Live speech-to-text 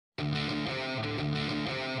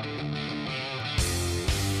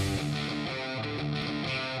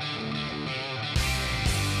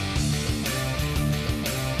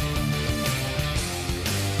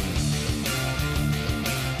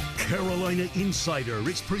Carolina Insider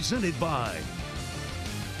is presented by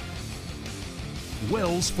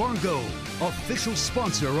Wells Fargo, official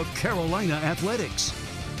sponsor of Carolina Athletics,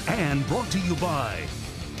 and brought to you by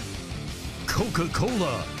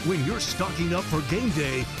Coca-Cola. When you're stocking up for game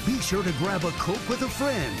day, be sure to grab a Coke with a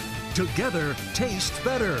friend. Together, taste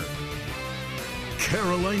better.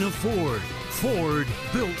 Carolina Ford. Ford,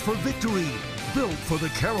 built for victory. Built for the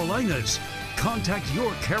Carolinas. Contact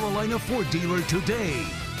your Carolina Ford dealer today.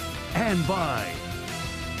 And by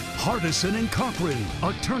Hardison and Cochran,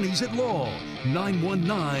 attorneys at law,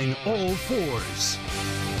 919 all fours.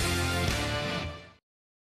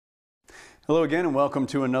 Hello again and welcome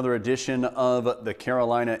to another edition of the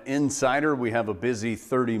Carolina Insider. We have a busy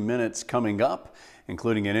 30 minutes coming up,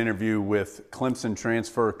 including an interview with Clemson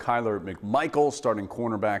transfer Kyler McMichael, starting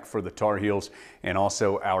cornerback for the Tar Heels, and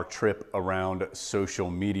also our trip around social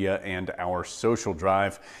media and our social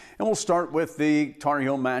drive. And we'll start with the Tar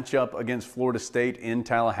Heel matchup against Florida State in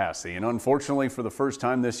Tallahassee. And unfortunately, for the first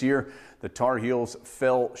time this year, the Tar Heels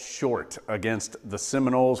fell short against the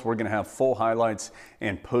Seminoles. We're going to have full highlights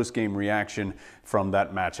and post-game reaction from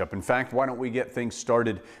that matchup. In fact, why don't we get things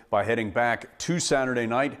started by heading back to Saturday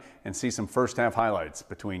night and see some first-half highlights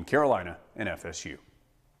between Carolina and FSU.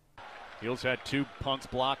 Heels had 2 punts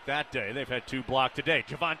blocked that day. They've had 2 blocked today.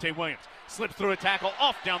 Javonte Williams slips through a tackle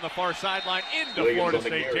off down the far sideline into Florida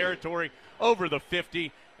State territory, over the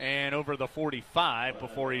 50 and over the 45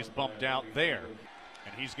 before he's bumped out there.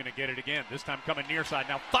 And he's going to get it again, this time coming near side.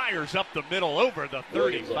 Now fires up the middle over the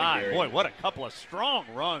 35. Boy, what a couple of strong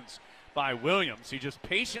runs by Williams. He just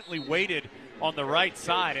patiently waited on the right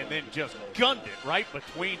side and then just gunned it right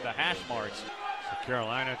between the hash marks. So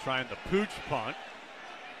Carolina trying the pooch punt.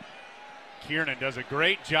 Kiernan does a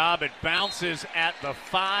great job. It bounces at the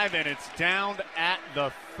 5 and it's down at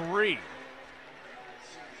the 3.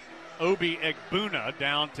 Obi Egbuna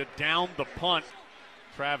down to down the punt.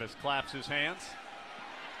 Travis claps his hands.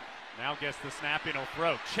 Now gets the snap and he'll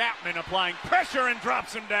throw. Chapman applying pressure and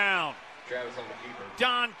drops him down. Travis on the keeper.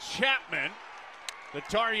 Don Chapman, the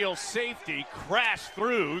Tar Heel safety, crashed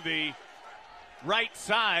through the right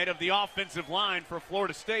side of the offensive line for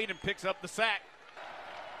Florida State and picks up the sack.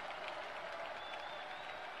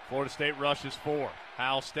 Florida State rushes 4.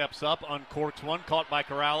 Howell steps up, uncorks one, caught by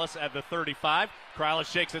Corrales at the 35.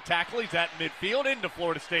 Corrales shakes a tackle. He's at midfield into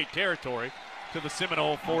Florida State territory to the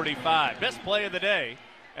Seminole 45. Best play of the day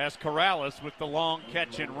as Corrales with the long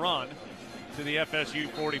catch and run to the FSU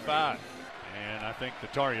 45. And I think the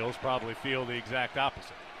Tar Heels probably feel the exact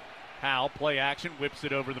opposite. Howell, play action, whips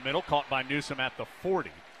it over the middle, caught by Newsome at the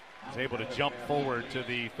 40. He's able to jump forward to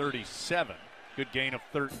the 37. Good gain of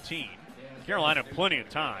 13. Carolina plenty of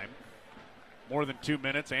time, more than 2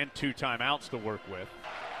 minutes and 2 timeouts to work with.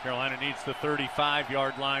 Carolina needs the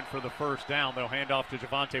 35-yard line for the first down. They'll hand off to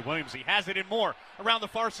Javonte Williams. He has it in more around the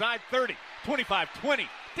far side, 30, 25, 20,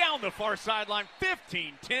 down the far sideline,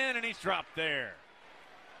 15, 10, and he's dropped there.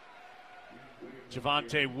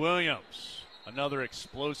 Javonte Williams, another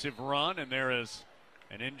explosive run, and there is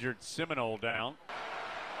an injured Seminole down.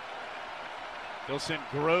 They'll send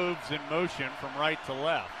Groves in motion from right to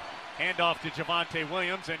left. Handoff to Javonte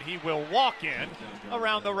Williams, and he will walk in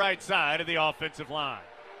around the right side of the offensive line.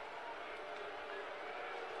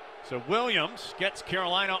 So Williams gets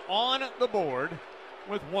Carolina on the board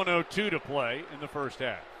with 1:02 to play in the first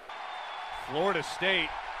half. Florida State,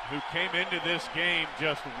 who came into this game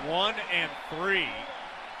just 1-3,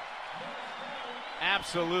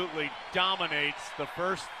 absolutely dominates the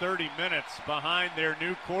first 30 minutes behind their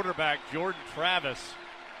new quarterback, Jordan Travis,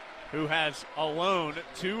 who has alone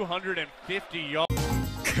 250 yards.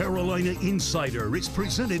 Carolina Insider is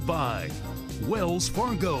presented by Wells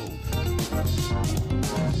Fargo.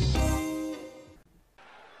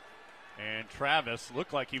 And Travis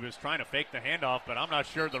looked like he was trying to fake the handoff, but I'm not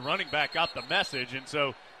sure the running back got the message, and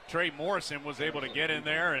so Trey Morrison was able to get in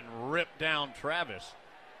there and rip down Travis.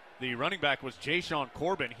 The running back was Jashawn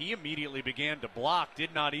Corbin. He immediately began to block,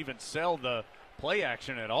 did not even sell the play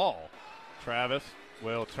action at all. Travis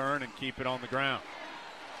will turn and keep it on the ground.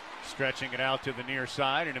 Stretching it out to the near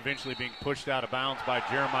side and eventually being pushed out of bounds by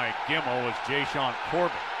Jeremiah Gimmel was Jashawn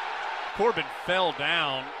Corbin. Corbin fell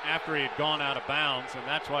down after he had gone out of bounds, and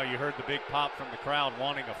that's why you heard the big pop from the crowd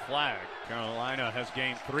wanting a flag. Carolina has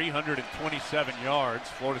gained 327 yards.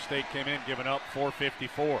 Florida State came in giving up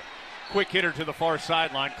 454. Quick hitter to the far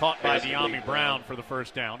sideline, caught by De'Ami Brown for the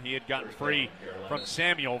first down. He had gotten free from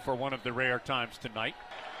Samuel for one of the rare times tonight.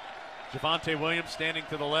 Javonte Williams standing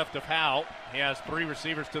to the left of Howell. He has 3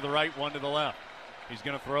 receivers to the right, 1 to the left. He's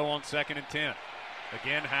going to throw on 2nd and 10.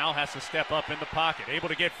 Again, Howell has to step up in the pocket. Able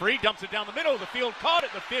to get free, dumps it down the middle of the field, caught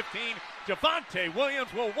at the 15, Javonte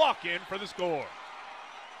Williams will walk in for the score.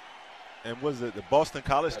 And was it the Boston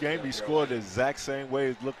College game? He scored the exact same way.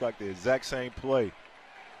 It looked like the exact same play.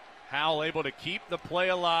 Howell able to keep the play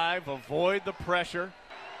alive, avoid the pressure.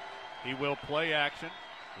 He will play action.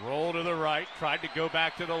 Roll to the right, tried to go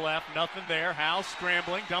back to the left, nothing there. Howell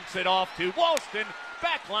scrambling, dumps it off to Walston.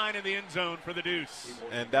 Back line in the end zone for the deuce.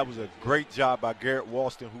 And that was a great job by Garrett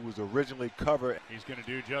Walston, who was originally covered. He's going to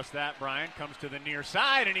do just that, Brian. Comes to the near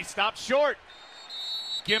side, and he stops short.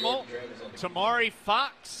 Gimmel, Tamari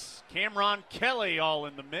Fox, Cameron Kelly all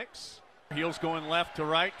in the mix. Heels going left to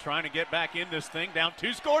right, trying to get back in this thing. Down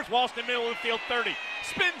 2 scores. Walston, middle of the field, 30.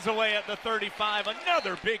 Spins away at the 35.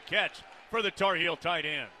 Another big catch for the Tar Heel tight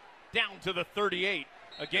end. Down to the 38,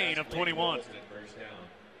 a gain of 21.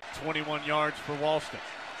 21 yards for Walston.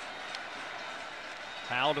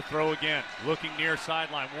 Howell to throw again, looking near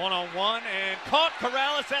sideline, one-on-one, and caught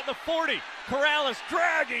Corrales at the 40. Corrales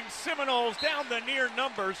dragging Seminoles down the near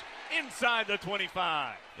numbers inside the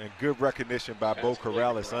 25. And good recognition by Bo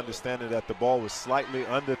Corrales, understanding that the ball was slightly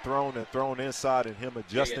underthrown and thrown inside, and him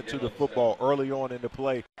adjusting to the football early on in the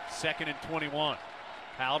play. 2nd and 21.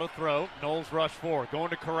 Howell to throw. Knowles rush 4. Going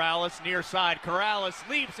to Corrales near side. Corrales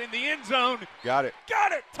leaps in the end zone. Got it.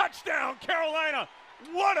 Got it. Touchdown, Carolina.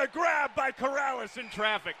 What a grab by Corrales in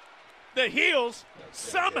traffic. The Heels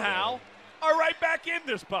somehow are right back in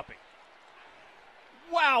this puppy.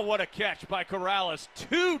 Wow, what a catch by Corrales.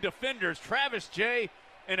 2 defenders, Travis Jay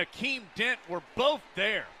and Akeem Dent, were both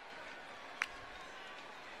there.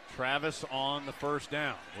 Travis on the first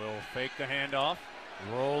down. Will fake the handoff.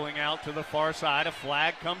 Rolling out to the far side. A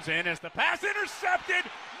flag comes in as the pass intercepted.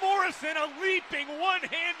 Morrison, a leaping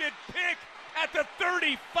one-handed pick at the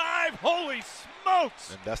 35. Holy smokes.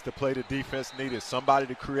 And that's the play the defense needed. Somebody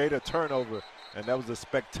to create a turnover. And that was a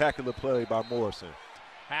spectacular play by Morrison.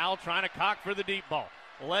 Howell trying to cock for the deep ball.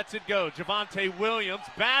 Lets it go. Javonte Williams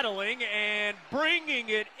battling and bringing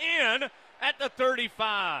it in at the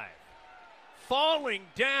 35. Falling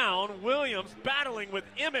down, Williams battling with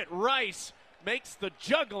Emmett Rice. Makes the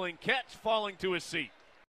juggling catch, falling to his seat.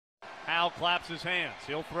 Howell claps his hands.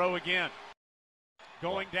 He'll throw again.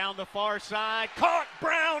 Going down the far side. Caught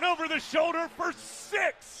Brown over the shoulder for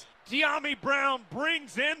 6. De'Ami Brown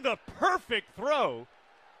brings in the perfect throw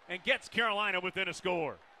and gets Carolina within a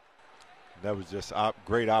score. That was just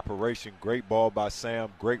great operation. Great ball by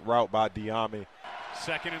Sam. Great route by De'Ami.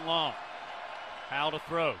 2nd and long. Howell to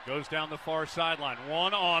throw. Goes down the far sideline.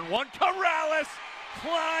 One-on-one. Corrales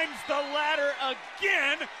climbs the ladder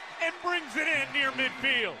again and brings it in near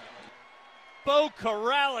midfield. Bo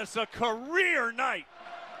Corrales, a career night.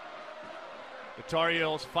 The Tar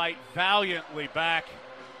Heels fight valiantly back,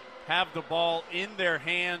 have the ball in their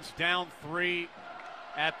hands, down 3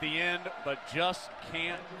 at the end, but just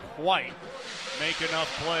can't quite make enough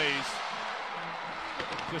plays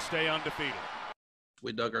to stay undefeated.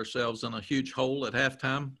 We dug ourselves in a huge hole at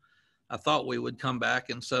halftime. I thought we would come back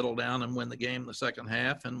and settle down and win the game the second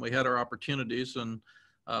half, and we had our opportunities, and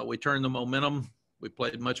we turned the momentum. We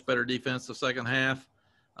played much better defense the second half.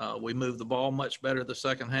 We moved the ball much better the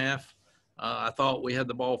second half. I thought we had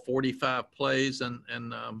the ball 45 plays and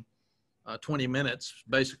 20 minutes,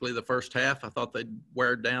 basically the first half. I thought they'd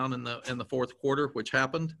wear down in the fourth quarter, which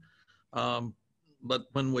happened. But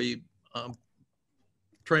when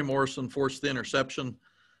Trey Morrison forced the interception,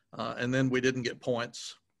 and then we didn't get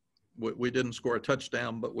points. We didn't score a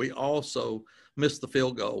touchdown, but we also missed the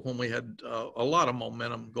field goal when we had a lot of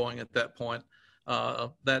momentum going at that point.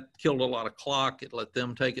 That killed a lot of clock. It let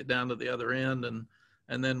them take it down to the other end,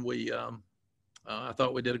 and then I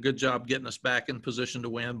thought we did a good job getting us back in position to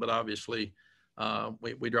win, but obviously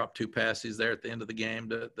we dropped 2 passes there at the end of the game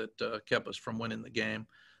that kept us from winning the game.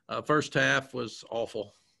 First half was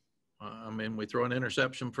awful. We throw an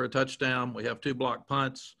interception for a touchdown. We have 2 blocked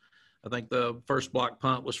punts. I think the first block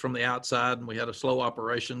punt was from the outside, and we had a slow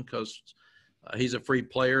operation because he's a free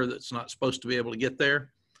player that's not supposed to be able to get there.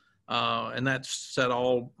 And that set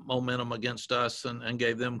all momentum against us and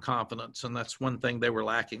gave them confidence, and that's one thing they were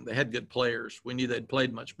lacking. They had good players. We knew they'd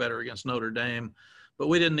played much better against Notre Dame, but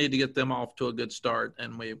we didn't need to get them off to a good start,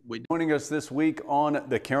 and we Joining us this week on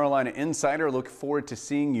the Carolina Insider. Look forward to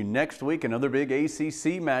seeing you next week. Another big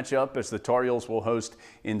ACC matchup as the Tar Heels will host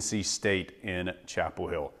NC State in Chapel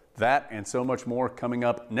Hill. That and so much more coming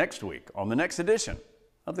up next week on the next edition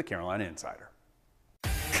of the Carolina Insider.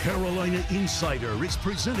 Carolina Insider is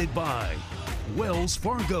presented by Wells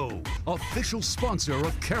Fargo, official sponsor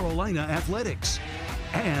of Carolina Athletics,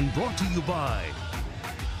 and brought to you by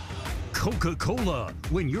Coca-Cola.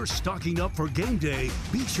 When you're stocking up for game day,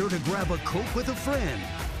 be sure to grab a Coke with a friend.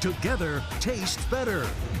 Together, tastes better.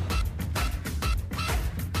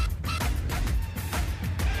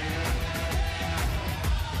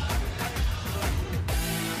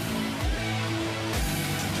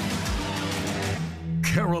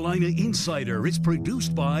 Carolina Insider is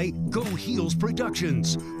produced by Go Heels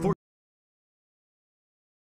Productions. For